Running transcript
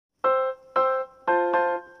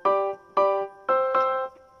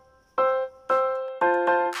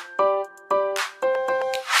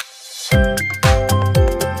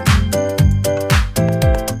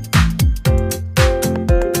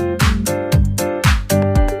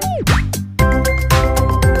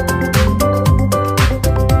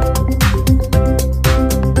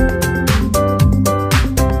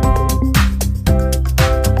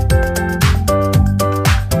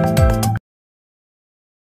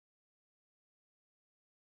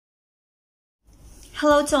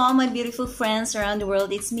Hello to all my beautiful friends around the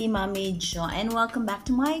world. It's me, Mommy Jo, and welcome back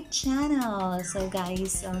to my channel. So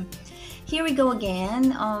guys, here we go again.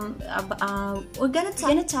 We're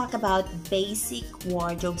gonna talk about basic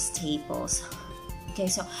wardrobe staples. Okay,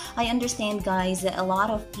 so I understand, guys, that a lot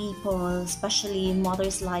of people, especially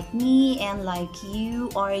mothers like me and like you,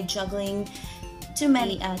 are juggling too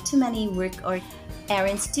many work or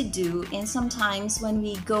errands to do, and sometimes when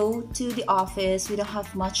we go to the office, we don't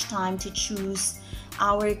have much time to choose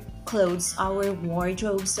our clothes, our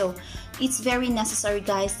wardrobe. So it's very necessary,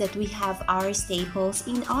 guys, that we have our staples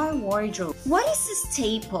in our wardrobe. What is a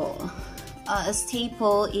staple? A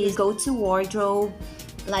staple is go-to wardrobe,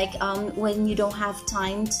 like when you don't have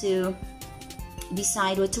time to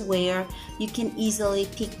decide what to wear, you can easily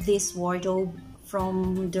pick this wardrobe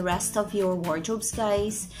from the rest of your wardrobes,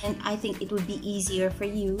 guys, and I think it would be easier for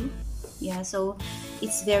you. Yeah, so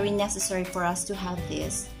it's very necessary for us to have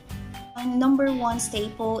this. And number one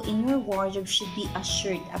staple in your wardrobe should be a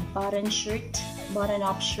shirt, a button-up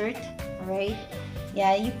shirt. All right,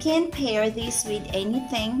 yeah, you can pair this with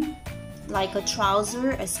anything like a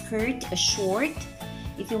trouser, a skirt, a short.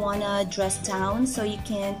 If you wanna dress down, so you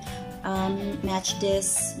can match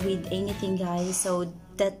this with anything, guys. So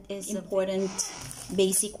that is important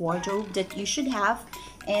basic wardrobe that you should have.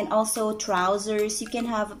 And also trousers, you can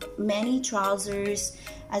have many trousers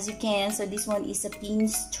as you can. So this one is a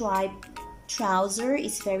pinstripe trouser,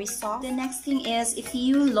 it's very soft. The next thing is, if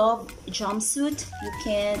you love jumpsuit, you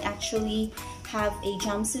can actually have a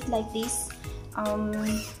jumpsuit like this.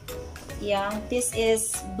 Yeah, this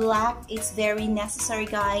is black. It's very necessary,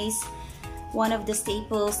 guys. One of the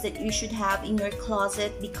staples that you should have in your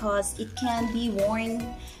closet, because it can be worn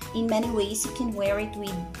in many ways. You can wear it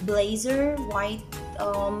with blazer, white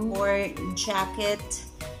or jacket.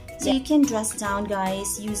 So you can dress down,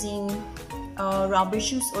 guys, using rubber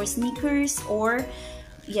shoes or sneakers, or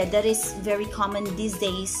yeah, that is very common these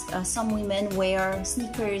days. Some women wear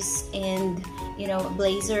sneakers and, you know,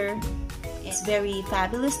 blazer. It's very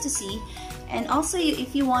fabulous to see. And also,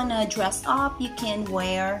 if you want to dress up, you can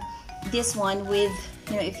wear this one with,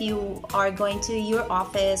 you know, if you are going to your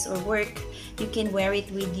office or work, you can wear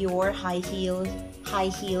it with your high-heeled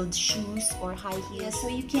shoes or high heels. So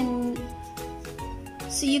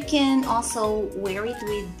you can also wear it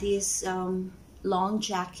with this long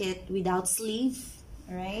jacket without sleeve.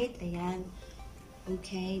 All right, ayan.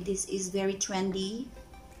 Okay, this is very trendy,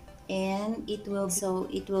 and it will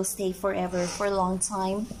stay forever, for a long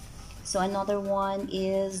time. So another one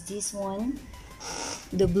is this one,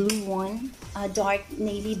 the blue one, a dark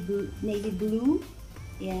navy blue.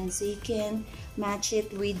 Yeah, so you can match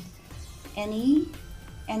it with any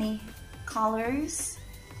colors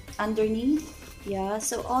underneath. Yeah,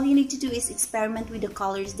 so all you need to do is experiment with the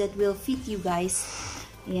colors that will fit you, guys.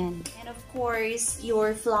 Yeah. And of course,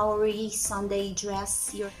 your flowery Sunday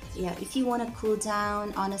dress. If you want to cool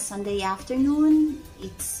down on a Sunday afternoon,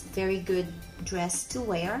 it's very good dress to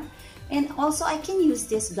wear. And also, I can use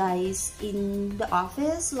this, guys, in the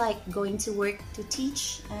office, like going to work to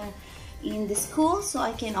teach in the school. So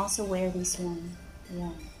I can also wear this one. Yeah,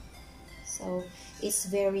 so it's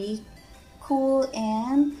very cool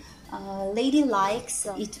and ladylike.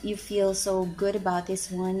 So you feel so good about this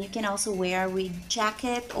one. You can also wear with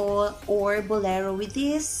jacket or bolero with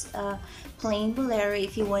this plain bolero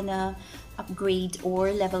if you wanna upgrade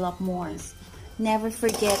or level up more. Never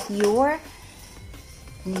forget your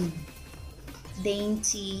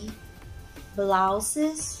dainty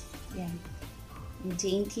blouses. Yeah,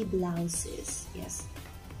 dainty blouses. Yes,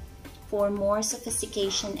 for more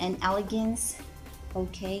sophistication and elegance.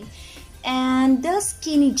 Okay. And the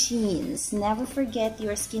skinny jeans, never forget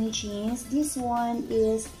your skinny jeans. This one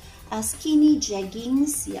is a skinny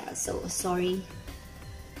jeggings. Yeah, so sorry,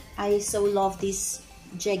 I so love these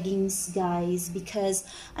jeggings, guys, because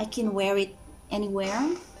I can wear it anywhere,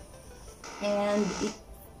 and it,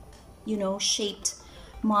 you know, shaped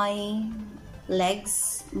my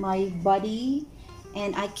legs, my body,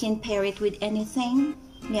 and I can pair it with anything.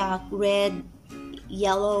 Yeah, red,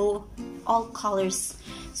 yellow, all colors.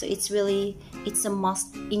 So it's a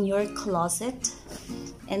must in your closet.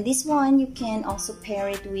 And this one, you can also pair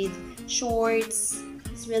it with shorts.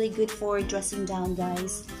 It's really good for dressing down,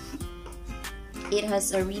 guys. It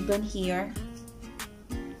has a ribbon here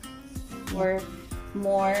for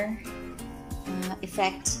more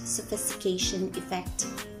sophistication effect.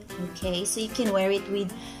 Okay, so you can wear it with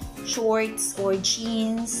shorts or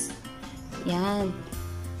jeans. Yeah.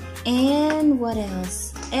 And what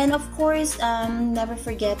else? And of course, never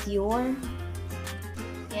forget your,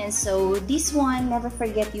 and so this one, never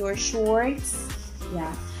forget your shorts.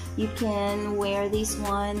 Yeah, You can wear this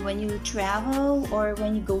one when you travel or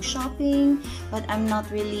when you go shopping, but I'm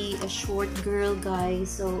not really a short girl, guys,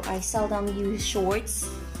 so I seldom use shorts.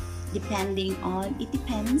 It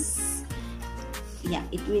depends. Yeah,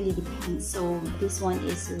 it really depends. So this one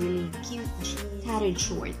is really cute jeans, tattered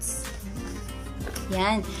shorts.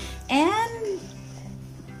 Yan. And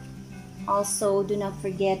also, do not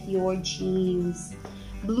forget your jeans,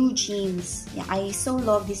 blue jeans. Yeah, I so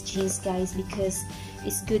love these jeans, guys, because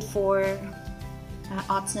it's good for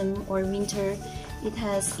autumn or winter. It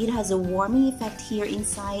has a warming effect here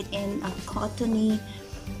inside and a cottony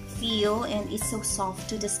feel, and it's so soft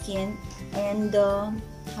to the skin. And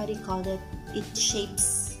how do you call it? It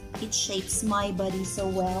shapes my body so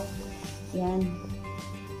well. Yan.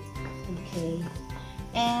 Okay.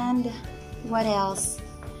 And what else?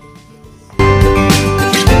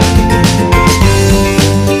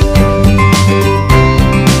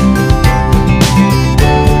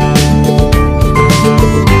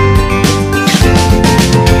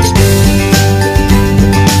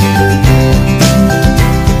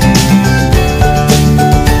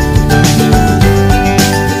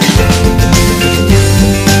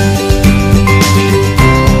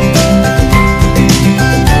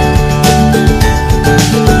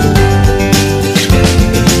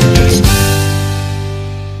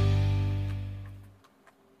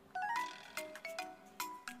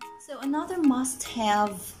 So another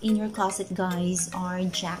must-have in your closet, guys, are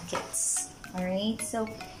jackets. All right, so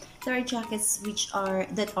there are jackets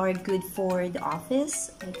that are good for the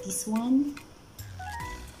office, like this one.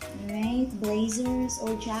 All right, blazers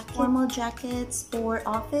or formal jackets for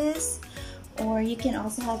office, or you can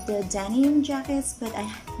also have the denim jackets, but I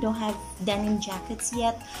don't have denim jackets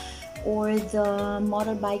yet. Or the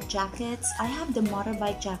motorbike jackets. I have the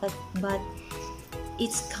motorbike jacket, but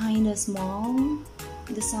it's kind of small.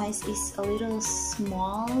 The size is a little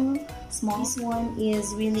small. This one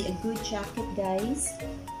is really a good jacket, guys.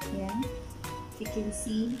 Yeah, you can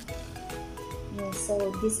see. Yeah,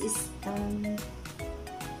 so this is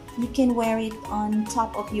you can wear it on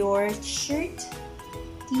top of your shirt,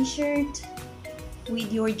 t-shirt,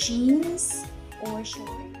 with your jeans or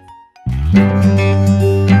shorts.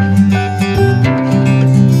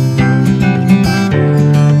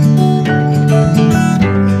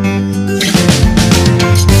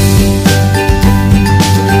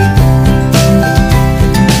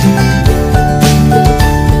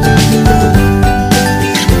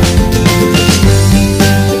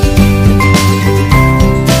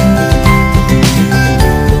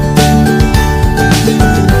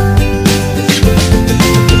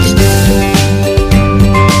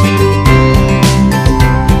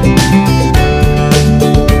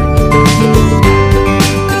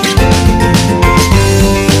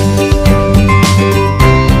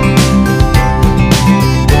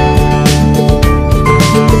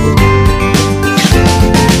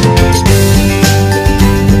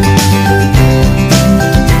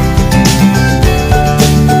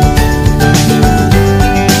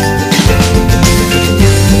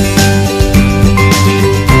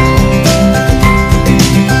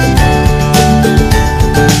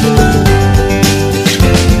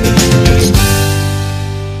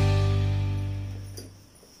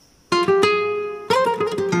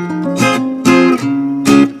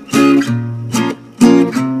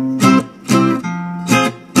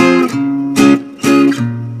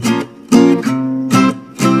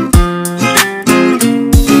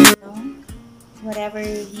 Whatever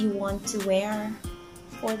you want to wear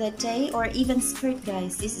for that day, or even skirt,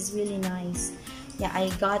 guys. This is really nice. Yeah, I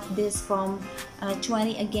got this from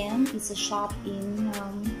 20 again. It's a shop in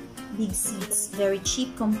Big C. It's very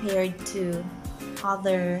cheap compared to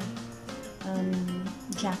other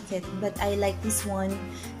jacket, but I like this one.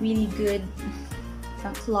 Really good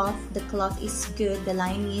cloth. The cloth is good. The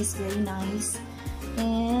lining is very nice.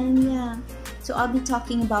 And yeah, so I'll be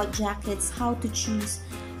talking about jackets, how to choose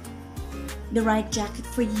the right jacket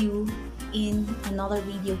for you in another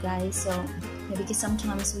video, guys. So because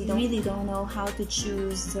sometimes we really don't know how to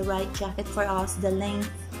choose the right jacket for us, the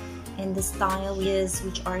length and the style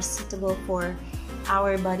which are suitable for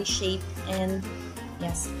our body shape. And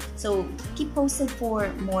yes, so keep posted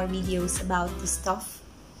for more videos about this stuff.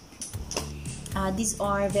 These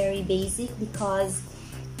are very basic, because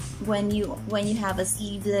when you have a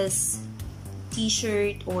sleeveless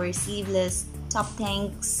t-shirt or sleeveless top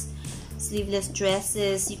tanks, sleeveless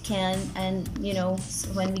dresses, you can, and you know,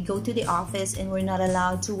 when we go to the office and we're not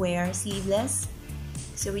allowed to wear sleeveless,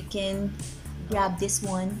 so we can grab this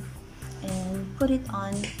one and put it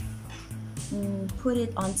on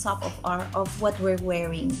top of what we're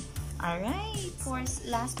wearing. Alright, of course,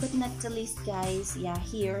 last but not the least, guys, yeah,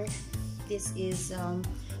 here, this is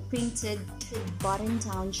printed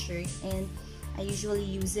button-down shirt, and I usually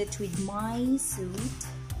use it with my suit.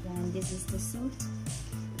 And this is the suit.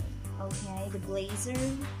 Okay, the blazer.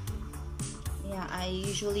 Yeah, I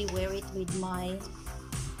usually wear it with my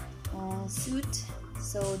suit.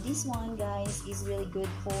 So this one, guys, is really good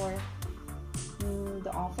for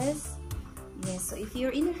the office. Yes, so if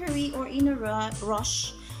you're in a hurry or in a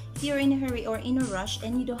rush, if you're in a hurry or in a rush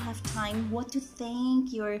and you don't have time what to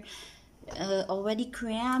think, you're already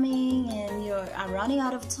cramming and you're running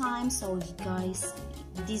out of time, so guys,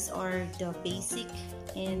 these are the basic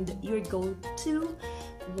and your go-to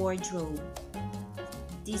wardrobe.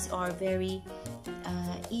 These are very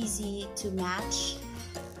easy to match,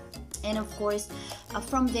 and of course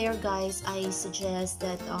from there, guys, I suggest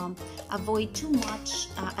that avoid too much.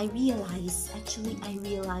 I realize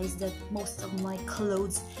that most of my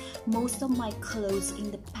clothes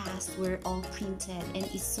in the past were all printed, and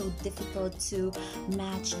it's so difficult to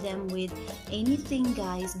match them with anything,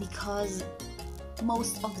 guys, because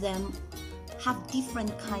most of them have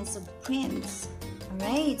different kinds of prints.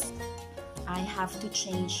 Alright, I have to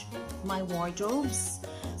change my wardrobes,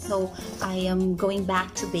 so I am going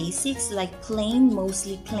back to basics, like plain,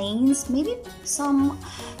 mostly plains, maybe some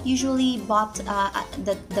usually, but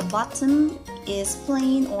the bottom is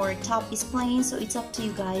plain or top is plain, so it's up to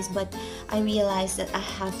you guys. But I realized that I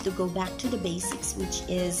have to go back to the basics, which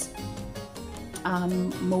is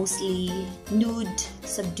mostly nude,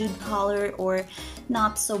 subdued color, or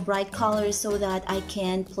not so bright colors, so that I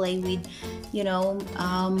can play with, you know,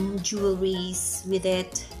 jewelries with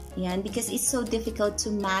it. Yeah, and because it's so difficult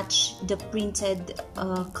to match the printed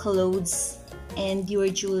clothes and your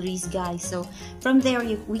jewelries, guys. So from there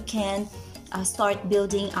we can start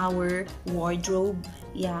building our wardrobe.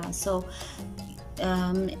 Yeah, so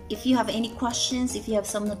if you have any questions, if you have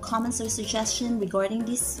some comments or suggestions regarding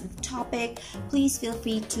this topic, please feel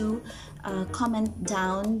free to comment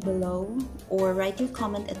down below or write your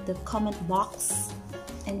comment at the comment box,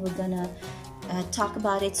 and we're gonna talk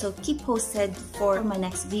about it. So keep posted for my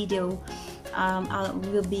next video. I'll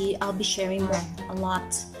be sharing a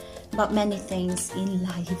lot about many things in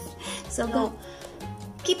life. So go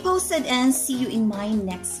keep posted and see you in my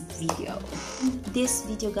next video. This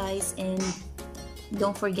video, guys, and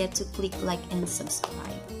don't forget to click like and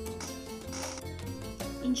subscribe.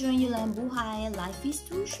 Enjoy nyo lang buhay. Life is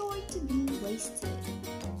too short to be wasted.